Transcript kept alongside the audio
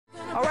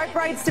All right,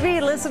 brides-to-be,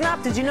 listen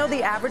up. Did you know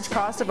the average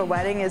cost of a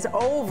wedding is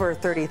over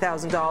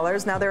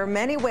 $30,000? Now, there are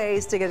many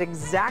ways to get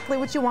exactly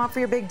what you want for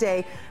your big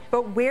day,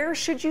 but where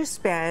should you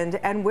spend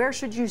and where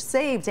should you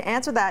save? To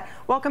answer that,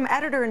 welcome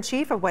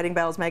Editor-in-Chief of Wedding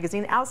Bells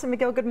magazine, Allison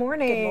McGill. Good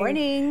morning. Good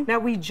morning. Now,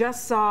 we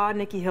just saw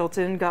Nikki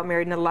Hilton got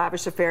married in a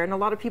lavish affair, and a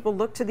lot of people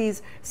look to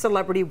these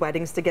celebrity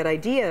weddings to get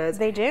ideas.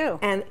 They do.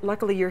 And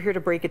luckily, you're here to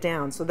break it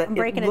down so that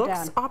it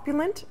looks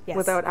opulent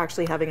without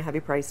actually having a heavy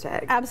price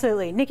tag.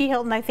 Absolutely. Nikki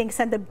Hilton, I think,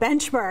 set the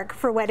benchmark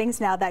for weddings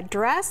now. That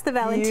dress, the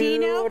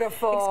Valentino.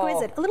 Beautiful.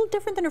 Exquisite. A little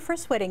different than her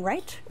first wedding,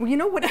 right? Well, you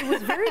know what? It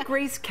was very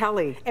Grace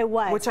Kelly. It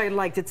was. Which I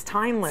liked. It's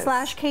timeless.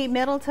 / Kate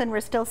Middleton,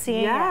 we're still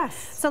seeing Yes.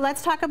 it. So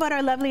let's talk about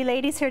our lovely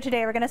ladies here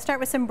today. We're going to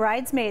start with some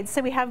bridesmaids.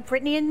 So we have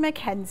Brittany and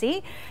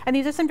Mackenzie, and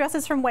these are some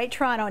dresses from White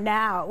Toronto.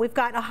 Now, we've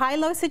got a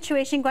high-low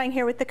situation going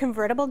here with the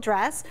convertible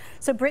dress.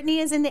 So Brittany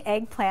is in the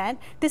eggplant.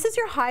 This is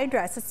your high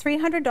dress. It's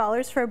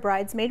 $300 for a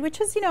bridesmaid,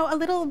 which is, you know, a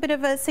little bit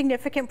of a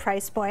significant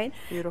price point.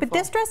 Beautiful. But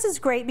this dress is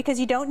great because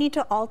you don't need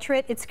to alter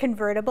it. It's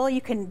convertible.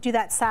 You can do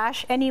that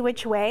sash any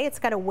which way. It's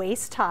got a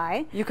waist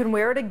tie. You can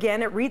wear it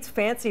again. It reads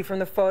fancy from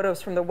the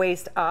photos from the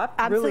waist up.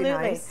 Absolutely. Really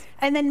nice.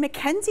 And then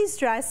Mackenzie's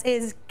dress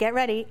is, get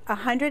ready,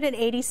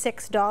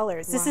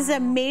 $186. This is a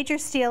major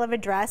steal of a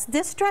dress.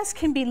 This dress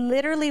can be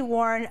literally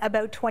worn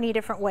about 20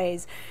 different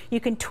ways.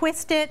 You can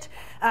twist it,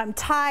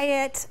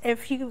 tie it.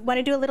 If you want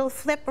to do a little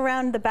flip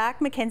around the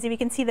back, Mackenzie, we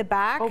can see the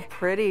back. Oh,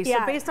 pretty. Yeah.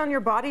 So based on your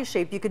body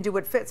shape, you can do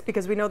what fits,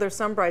 because we know there's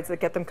some brides that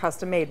get them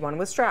custom made, one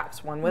with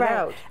straps, one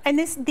without. Right.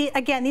 And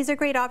again, these are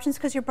great options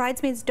because your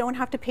bridesmaids don't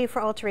have to pay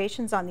for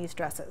alterations on these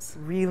dresses.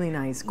 Really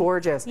nice,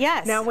 gorgeous.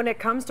 Yes. Now, when it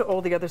comes to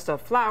all the other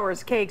stuff,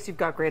 flowers, cakes, you've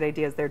got great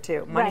ideas there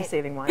too.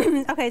 Money-saving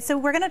ones. Okay, so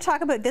we're going to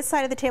talk about this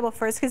side of the table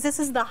first because this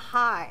is the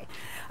high.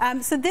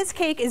 So this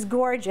cake is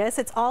gorgeous.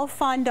 It's all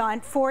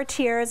fondant, 4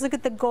 tiers. Look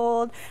at the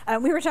gold.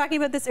 We were talking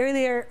about this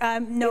earlier.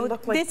 No,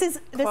 like this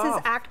is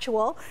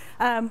actual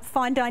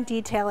fondant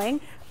detailing.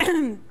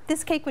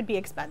 This cake would be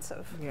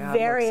expensive,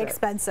 very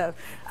expensive.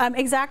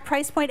 Exact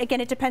price point,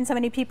 again, it depends how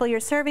many people you're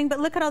serving, but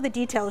look at all the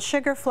details,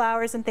 sugar,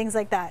 flowers, and things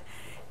like that.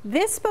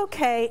 This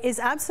bouquet is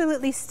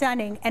absolutely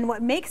stunning, and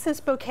what makes this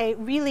bouquet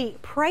really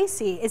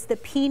pricey is the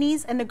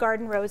peonies and the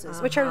garden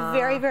roses, which are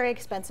very, very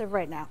expensive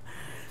right now.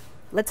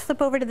 Let's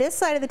flip over to this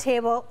side of the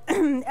table.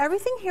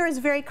 Everything here is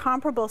very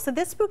comparable. So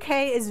this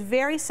bouquet is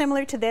very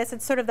similar to this.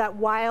 It's sort of that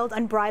wild,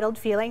 unbridled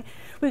feeling.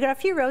 We've got a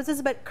few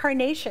roses, but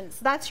carnations,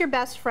 that's your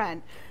best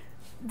friend.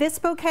 This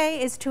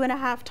bouquet is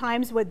 2.5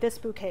 times what this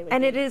bouquet would be.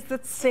 And it is the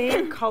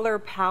same color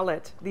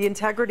palette. The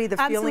integrity, the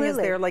feeling is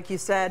there, like you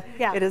said.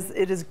 Yeah. It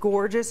is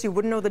gorgeous. You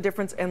wouldn't know the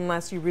difference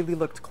unless you really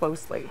looked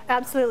closely.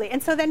 Absolutely.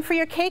 And so then for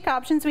your cake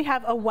options, we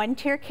have a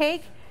 1-tier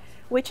cake,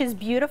 which is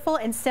beautiful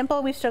and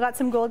simple. We've still got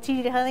some gold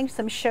detailing,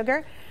 some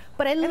sugar.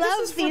 But I love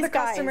this is these for the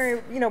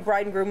customary, you know,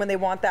 bride and groom when they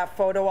want that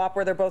photo op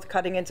where they're both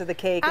cutting into the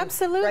cake.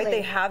 Absolutely. And, right,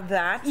 they have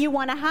that. You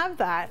want to have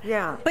that.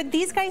 Yeah. But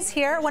these guys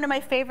here, one of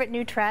my favorite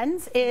new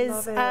trends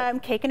is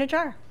cake in a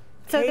jar.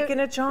 Cake in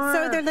a jar.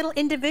 So they're little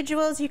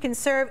individuals you can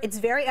serve. It's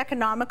very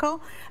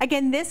economical.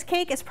 Again, this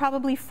cake is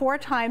probably 4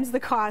 times the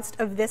cost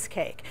of this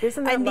cake.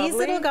 Isn't that lovely? These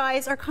little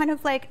guys are kind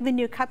of like the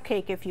new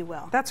cupcake, if you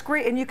will. That's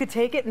great, and you could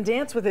take it and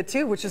dance with it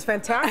too, which is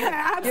fantastic.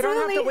 Absolutely. You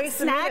don't have to waste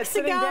a minute Snacks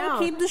sitting to go, down.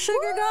 keep the sugar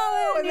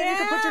going. And then you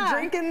can put your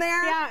drink in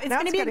there. Yeah, it's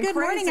going to be a good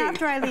morning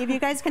after I leave. You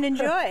guys can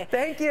enjoy.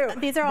 Thank you.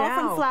 These are all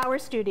from Flower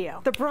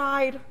Studio. The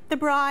bride. The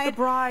bride. The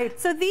bride.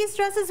 So these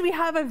dresses, we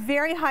have a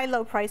very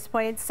high-low price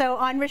point. So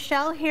on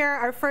Rochelle here,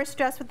 our first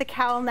dress with the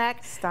cowl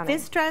neck. Stunning.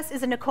 This dress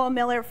is a Nicole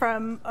Miller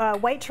from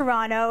White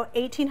Toronto,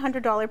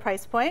 $1,800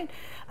 price point.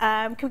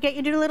 Can we get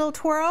you to do a little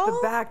twirl? The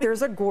back,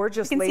 there's a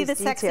gorgeous lace detail. You can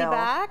see the sexy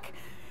back.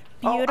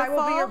 Beautiful. Oh, I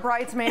will be your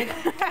bridesmaid.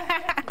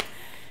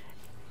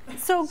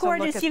 So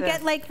gorgeous. You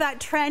get like that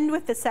trend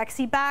with the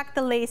sexy back,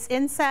 the lace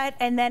inset,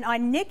 and then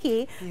on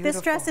Nikki,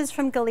 this dress is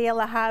from Gallia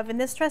Le Havre,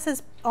 and this dress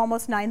is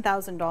almost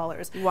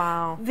 $9,000.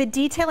 Wow. The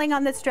detailing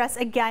on this dress,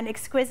 again,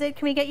 exquisite.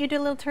 Can we get you to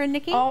do a little turn,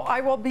 Nikki? Oh,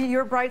 I will be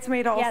your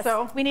bridesmaid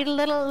also. Yes. We need a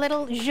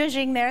little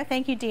zhuzhing there.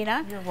 Thank you,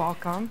 Dina. You're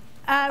welcome.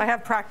 I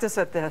have practice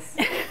at this.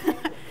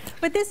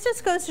 But this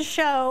just goes to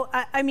show,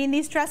 I mean,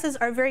 these dresses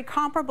are very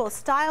comparable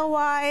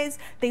style-wise.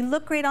 They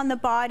look great on the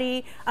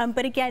body,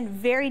 but again,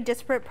 very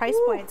disparate price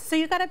points. So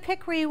you got to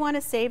pick where you want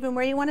to save and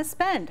where you want to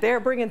spend. They're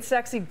bringing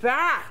sexy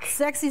back.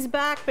 Sexy's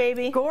back,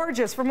 baby.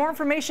 Gorgeous. For more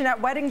information at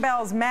Wedding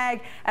Bells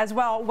Mag as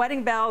well,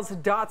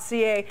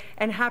 weddingbells.ca.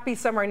 And happy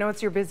summer. I know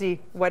it's your busy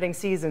wedding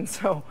season,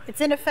 so.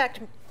 It's in effect.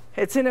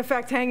 It's in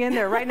effect. Hang in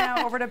there. Right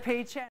now, over to Page.